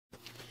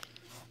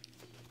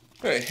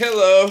Alright,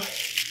 hello.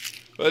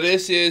 Well,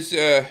 this is,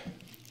 the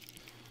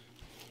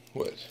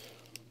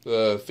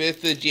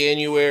 5th of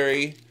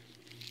January.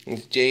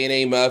 It's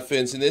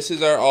JandAMuffins, and this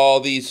is our all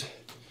these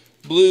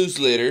blues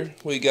litter.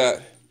 We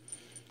got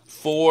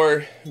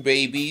 4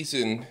 babies,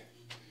 and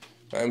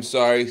I'm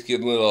sorry it's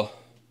getting a little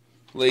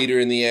later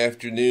in the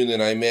afternoon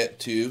than I meant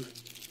to.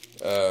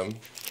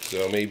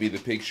 So maybe the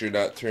picture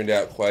not turned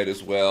out quite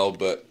as well,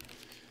 but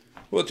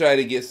we'll try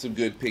to get some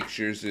good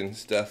pictures and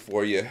stuff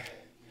for you.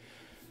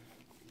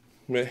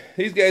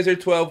 These guys are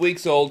 12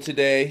 weeks old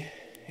today,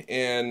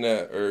 and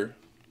or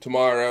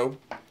tomorrow.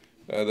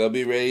 They'll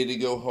be ready to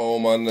go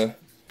home on the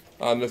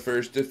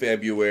 1st of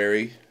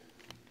February,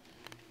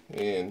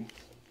 and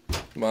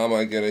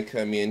Mama gonna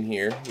come in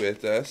here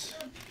with us,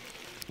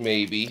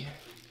 maybe.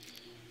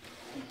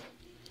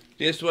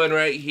 This one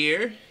right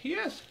here,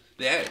 yes,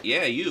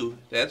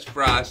 that's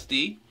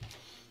Frosty.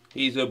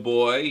 He's a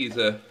boy. He's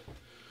a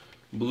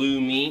blue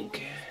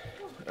mink,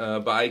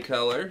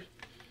 bicolor.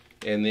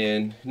 And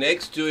then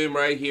next to him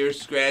right here,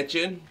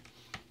 scratching,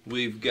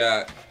 we've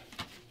got,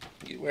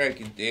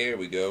 there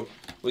we go.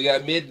 We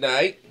got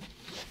Midnight.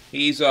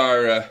 He's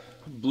our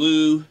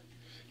blue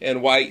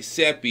and white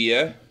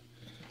sepia,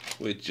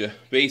 which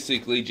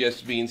basically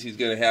just means he's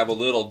going to have a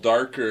little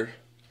darker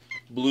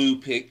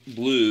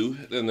blue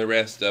than the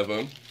rest of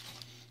them.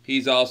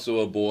 He's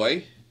also a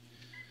boy.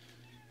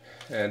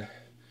 And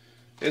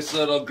this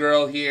little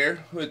girl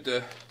here with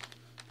the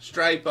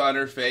stripe on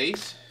her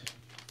face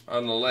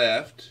on the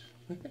left.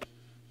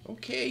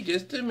 Okay,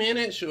 just a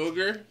minute,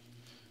 sugar.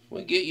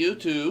 We'll get you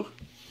too.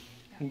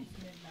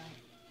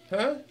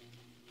 Huh?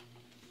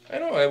 I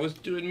know, I was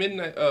doing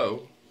Midnight.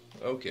 Oh,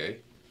 okay.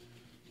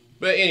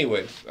 But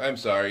anyways, I'm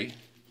sorry.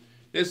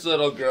 This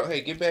little girl,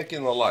 hey, get back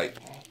in the light.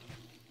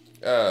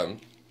 Now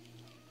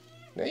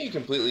you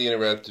completely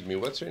interrupted me.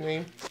 What's her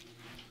name?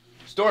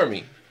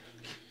 Stormy.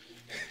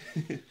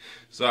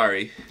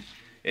 Sorry.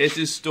 This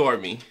is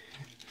Stormy.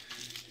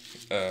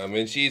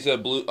 And she's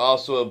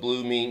also a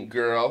blue mink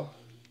girl.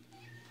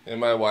 And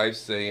my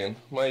wife's saying,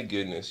 my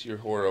goodness, you're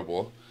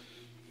horrible.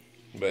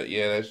 But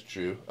yeah, that's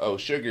true. Oh,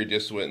 Sugar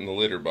just went in the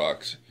litter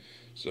box.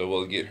 So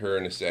we'll get her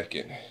in a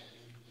second.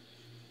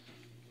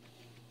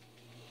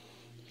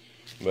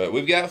 But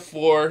we've got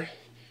 4.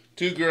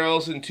 2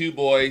 girls and 2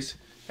 boys.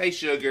 Hey,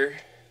 Sugar.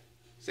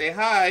 Say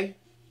hi.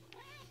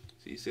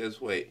 She says,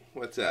 wait,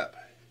 what's up?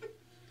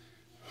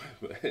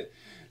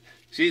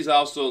 She's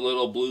also a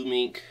little blue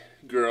mink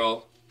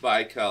girl,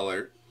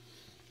 bicolor.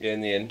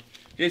 And then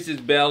this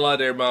is Bella,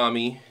 their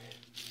mommy.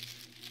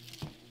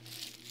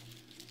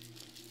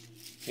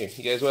 Here,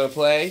 you guys want to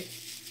play?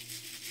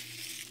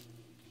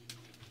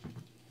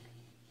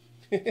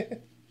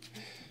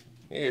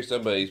 Here,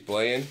 somebody's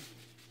playing.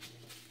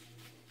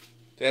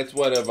 That's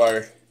one of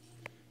our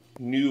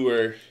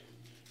newer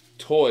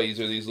toys,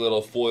 are these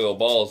little foil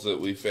balls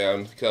that we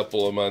found a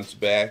couple of months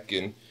back,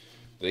 and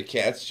the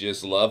cats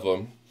just love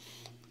them.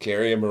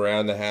 Carry them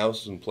around the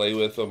house and play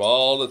with them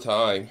all the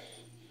time.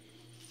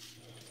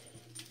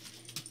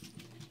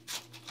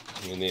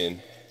 And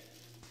then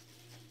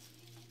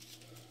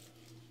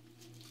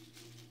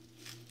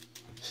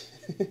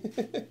I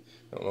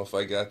don't know if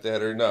I got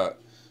that or not.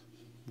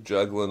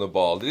 Juggling the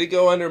ball. Did it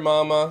go under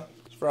Mama,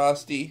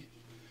 Frosty?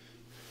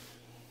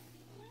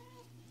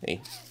 Hey,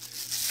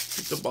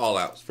 get the ball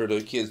out for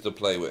the kids to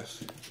play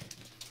with.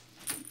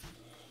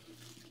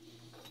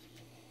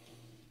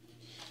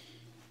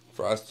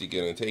 Frosty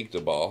gonna take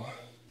the ball.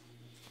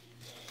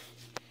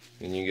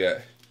 And you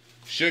got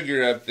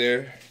Sugar up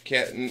there,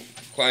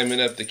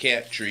 climbing up the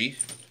cat tree.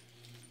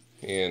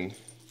 And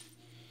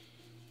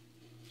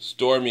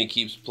Stormy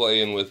keeps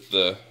playing with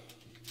the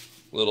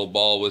little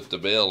ball with the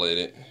bell in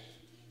it.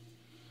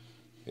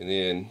 And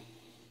then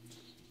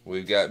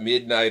we've got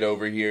Midnight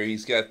over here.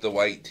 He's got the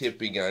white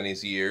tipping on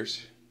his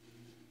ears.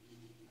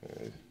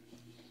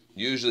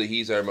 Usually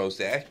he's our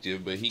most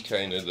active, but he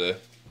kind of the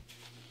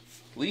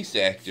least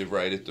active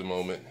right at the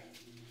moment.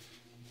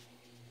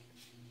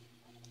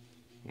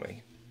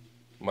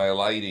 My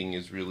lighting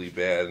is really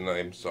bad, and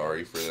I'm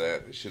sorry for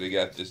that. I should have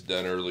got this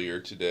done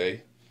earlier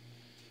today.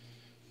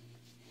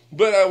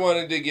 But I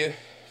wanted to give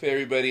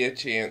everybody a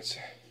chance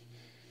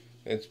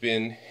that's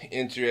been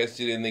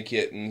interested in the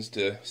kittens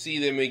to see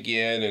them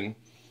again, and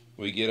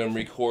we get them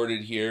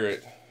recorded here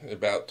at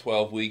about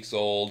 12 weeks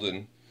old,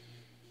 and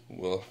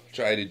we'll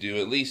try to do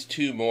at least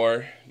 2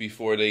 more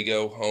before they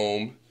go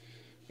home.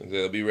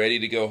 They'll be ready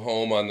to go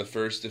home on the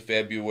 1st of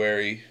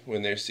February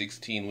when they're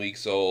 16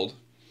 weeks old.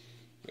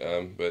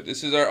 But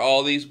this is our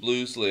all these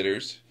blues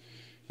litters.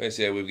 Like I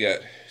said, we've got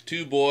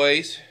 2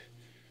 boys.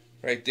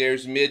 Right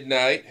there's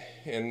Midnight,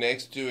 and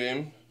next to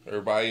him,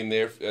 or by him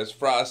there, that's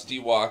Frosty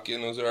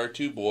walking. Those are our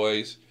 2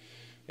 boys.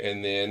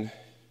 And then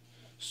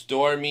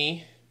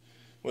Stormy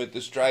with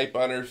the stripe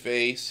on her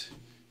face,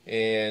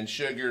 and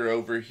Sugar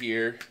over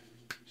here.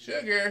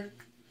 Sugar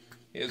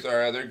is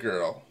our other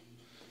girl.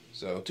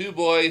 So 2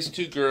 boys,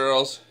 2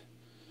 girls.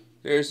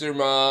 There's their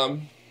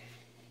mom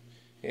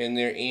and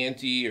their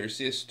auntie or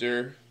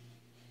sister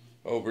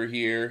over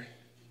here.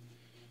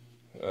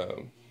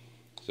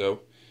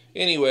 So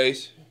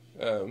anyways,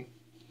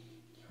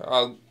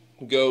 I'll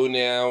go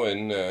now,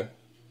 and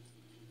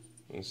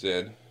I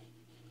said,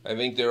 I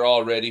think they're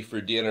all ready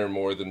for dinner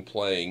more than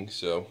playing,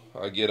 so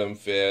I'll get them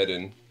fed,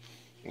 and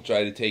I'll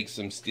try to take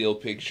some still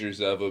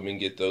pictures of them and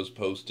get those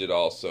posted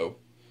also.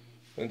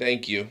 And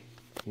thank you.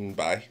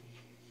 Bye.